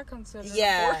isn't that considered?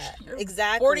 Yeah, you're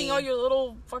exactly. Hoarding all your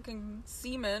little fucking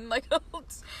semen, like,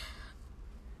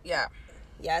 yeah.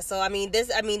 Yeah, so I mean,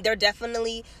 they're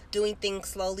definitely doing things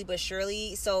slowly but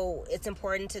surely. So it's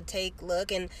important to take a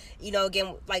look. And, you know,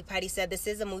 again, like Patty said, this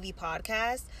is a movie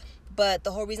podcast. But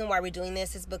the whole reason why we're doing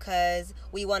this is because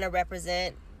we want to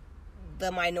represent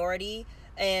the minority.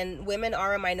 And women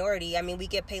are a minority. I mean, we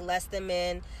get paid less than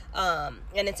men. And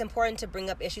it's important to bring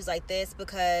up issues like this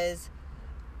because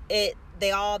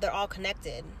they're all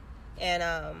connected.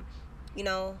 And, you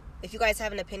know, if you guys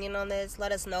have an opinion on this,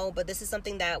 let us know. But this is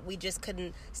something that we just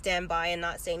couldn't stand by and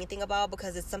not say anything about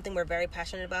because it's something we're very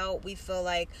passionate about. We feel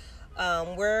like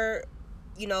we're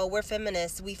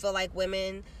feminists. We feel like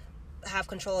women have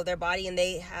control of their body and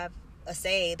they have a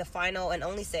say, the final and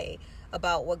only say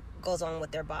about what goes on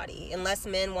with their body. Unless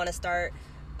men want to start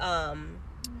men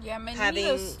having need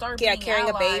to start carrying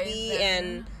a baby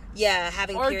and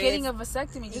having or periods. Getting a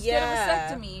vasectomy. Just get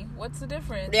a vasectomy. What's the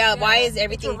difference? Yeah, why is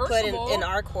everything put in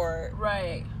our court?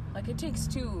 Right. Like, it takes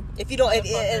two. If you don't,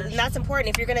 and that's important.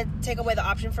 If you're going to take away the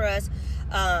option for us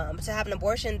to have an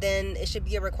abortion, then it should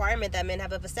be a requirement that men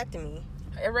have a vasectomy.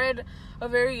 I read a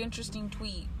very interesting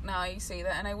tweet, now you say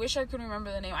that, and I wish I could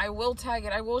remember the name. I will tag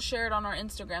it. I will share it on our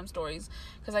Instagram stories,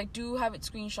 because I do have it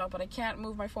screenshot, but I can't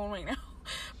move my phone right now.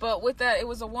 But with that, it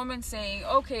was a woman saying,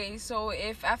 okay, so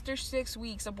if after 6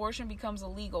 weeks abortion becomes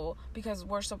illegal because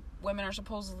women are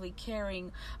supposedly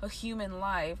carrying a human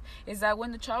life, is that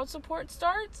when the child support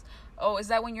starts? Oh, is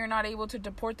that when you're not able to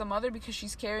deport the mother because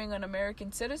she's carrying an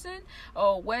American citizen?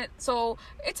 Oh, when? So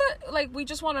it's we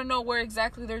just want to know where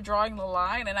exactly they're drawing the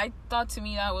line. And I thought, to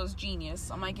me, that was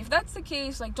genius. I'm like, if that's the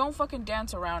case, like, don't fucking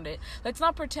dance around it. Let's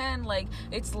not pretend like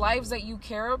it's lives that you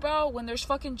care about when there's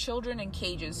fucking children in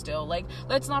cages still. Like,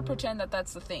 let's not pretend that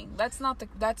that's the thing. That's not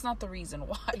the reason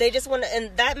why. They just want to,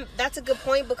 and that's a good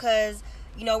point because,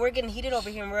 you know, we're getting heated over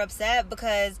here and we're upset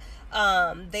because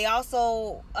they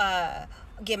also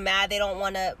get mad. They don't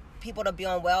want people to be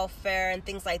on welfare and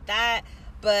things like that.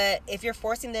 But if you're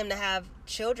forcing them to have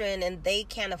children and they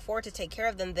can't afford to take care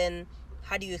of them, then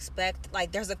how do you expect,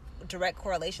 like, there's a direct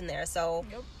correlation there. So,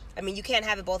 yep. I mean, you can't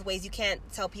have it both ways. You can't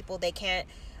tell people they can't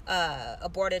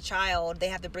abort a child. They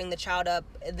have to bring the child up,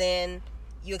 then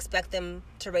you expect them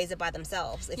to raise it by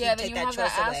themselves. If you take that choice away. Yeah, then you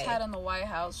have that asshat in the White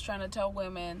House trying to tell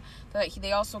women that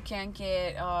they also can't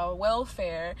get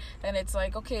welfare. And it's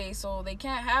like, okay, so they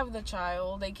can't have the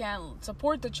child, they can't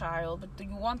support the child, but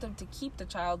you want them to keep the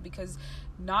child because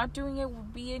not doing it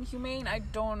would be inhumane? I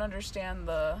don't understand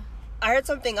I heard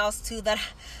something else too that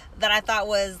I thought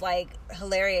was, like,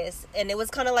 hilarious, and it was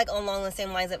kind of like along the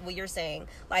same lines that what you're saying.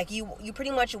 Like, you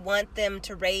pretty much want them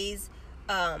to raise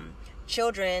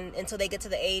children until they get to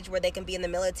the age where they can be in the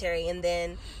military, and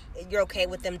then you're okay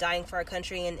with them dying for our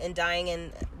country and dying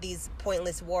in these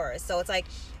pointless wars. So it's like,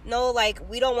 no, like,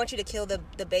 we don't want you to kill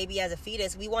the baby as a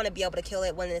fetus. We want to be able to kill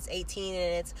it when it's 18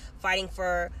 and it's fighting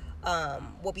for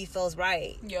what we feel is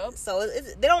right. Yep. So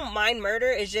they don't mind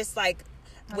murder. It's just like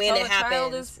when it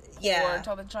happens.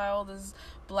 Until the child is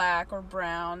black or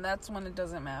brown, that's when it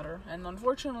doesn't matter. And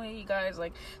unfortunately, you guys,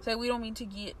 like, say, we don't mean to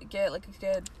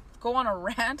go on a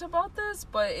rant about this,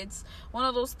 but it's one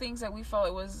of those things that we felt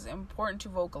it was important to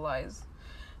vocalize.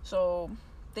 So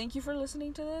thank you for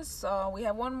listening to this. We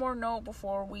have one more note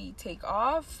before we take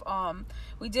off.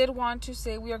 We did want to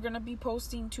say we are going to be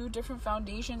posting 2 different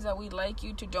foundations that we'd like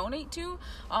you to donate to.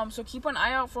 So keep an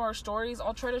eye out for our stories.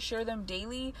 I'll try to share them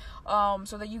daily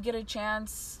so that you get a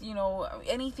chance. You know,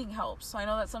 anything helps. I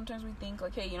know that sometimes we think,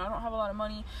 like, hey, you know, I don't have a lot of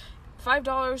money. $5,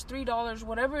 $3,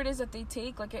 whatever it is that they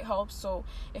take, like, it helps. So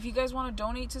if you guys want to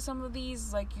donate to some of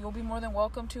these, like, you'll be more than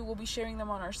welcome to. We'll be sharing them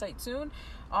on our site soon,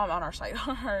 on our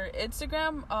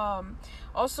Instagram.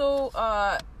 Also,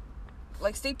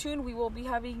 stay tuned. We will be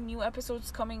having new episodes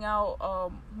coming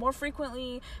out more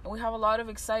frequently, and we have a lot of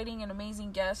exciting and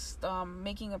amazing guests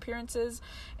making appearances.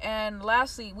 And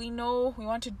lastly, we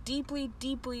want to deeply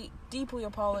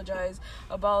apologize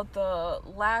about the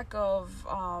lack of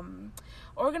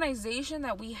organization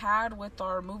that we had with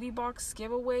our movie box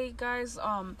giveaway, guys.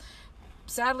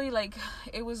 Sadly, like,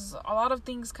 it was a lot of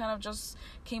things kind of just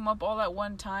came up all at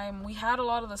one time. We had a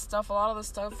lot of the stuff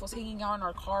was hanging out in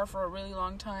our car for a really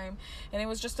long time, and it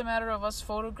was just a matter of us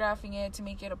photographing it to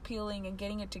make it appealing and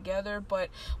getting it together. But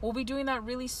we'll be doing that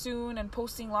really soon and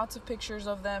posting lots of pictures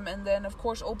of them, and then of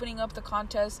course opening up the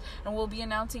contest, and we'll be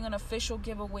announcing an official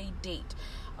giveaway date.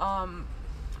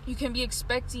 you can be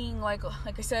expecting, like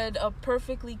I said, a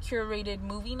perfectly curated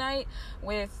movie night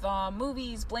with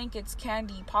movies, blankets,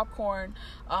 candy, popcorn.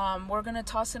 We're gonna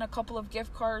toss in a couple of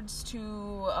gift cards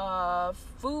to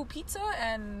food, pizza,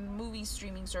 and movie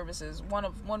streaming services.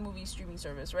 One movie streaming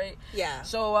service, right? Yeah.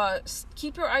 So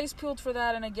keep your eyes peeled for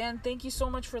that. And again, thank you so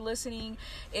much for listening.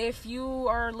 If you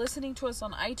are listening to us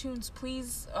on iTunes,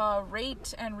 please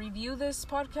rate and review this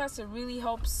podcast. It really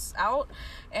helps out.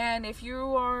 And if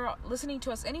you are listening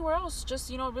to us anywhere else,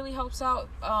 just, it really helps out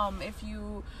if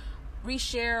you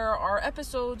reshare our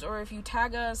episodes or if you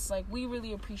tag us. Like, we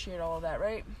really appreciate all of that,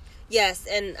 right? Yes,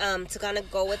 and to kind of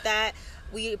go with that,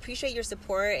 we appreciate your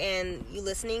support and you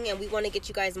listening, and we want to get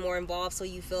you guys more involved so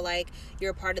you feel like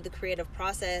you're a part of the creative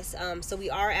process. So we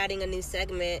are adding a new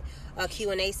segment, a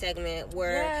Q&A segment,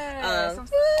 where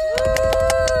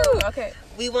okay,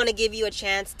 we want to give you a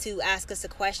chance to ask us a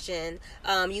question.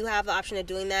 You have the option of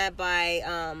doing that by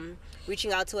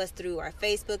reaching out to us through our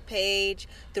Facebook page,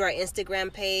 through our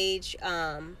Instagram page,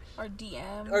 or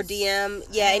DM.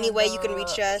 Yeah, any way you can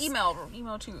reach us. Email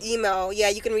too. Email, yeah,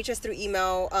 you can reach us through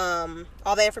email.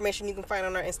 All the information you can find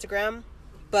on our Instagram.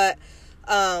 But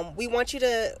we want you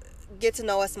to get to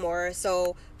know us more.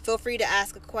 So feel free to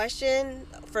ask a question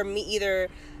for me, either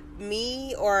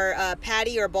me or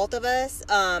Patty or both of us,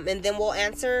 and then we'll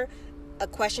answer a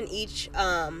question each.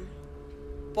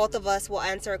 Both of us will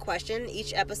answer a question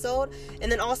each episode.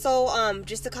 And then also,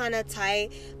 just to kind of tie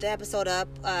the episode up,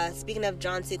 speaking of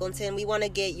John Singleton, we want to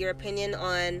get your opinion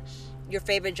on your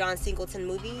favorite John Singleton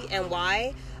movie and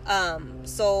why.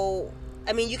 So,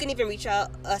 I mean, you can even reach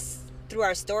out us through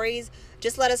our stories.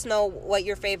 Just let us know what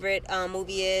your favorite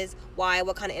movie is, why,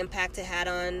 what kind of impact it had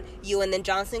on you, and then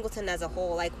John Singleton as a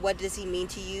whole. Like, what does he mean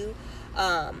to you?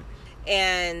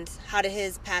 And how did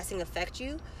his passing affect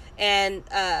you? And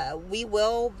we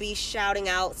will be shouting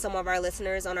out some of our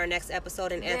listeners on our next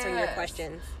episode and answering your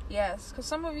questions. Yes, because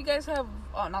some of you guys have,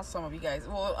 not some of you guys.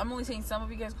 Well, I'm only saying some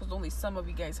of you guys because only some of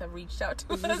you guys have reached out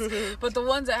to us. But the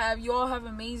ones that have, you all have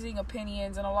amazing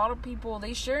opinions. And a lot of people,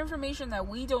 they share information that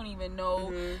we don't even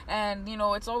know. Mm-hmm. And,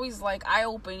 it's always like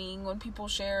eye-opening when people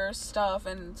share stuff.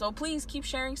 And so please keep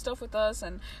sharing stuff with us.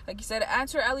 And like you said,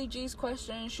 answer Ali G's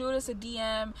question, shoot us a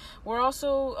DM. We're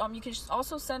also, you can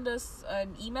also send us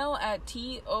an email at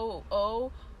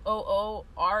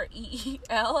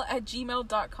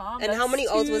tooreel@gmail.com. And how many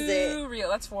O's was it? Real.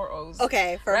 That's 4 O's.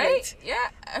 Okay, perfect. Right?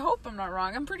 Yeah, I hope I'm not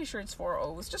wrong. I'm pretty sure it's 4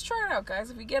 O's. Just try it out, guys.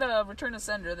 If we get a return to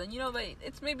sender, then that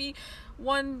it's maybe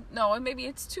maybe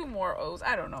it's 2 more O's.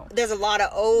 I don't know. There's a lot of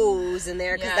O's in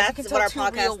there because that's what our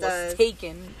podcast does. Was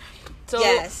taken. So,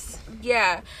 yes.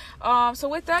 Yeah. So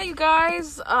with that, you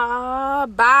guys,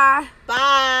 bye.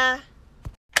 Bye.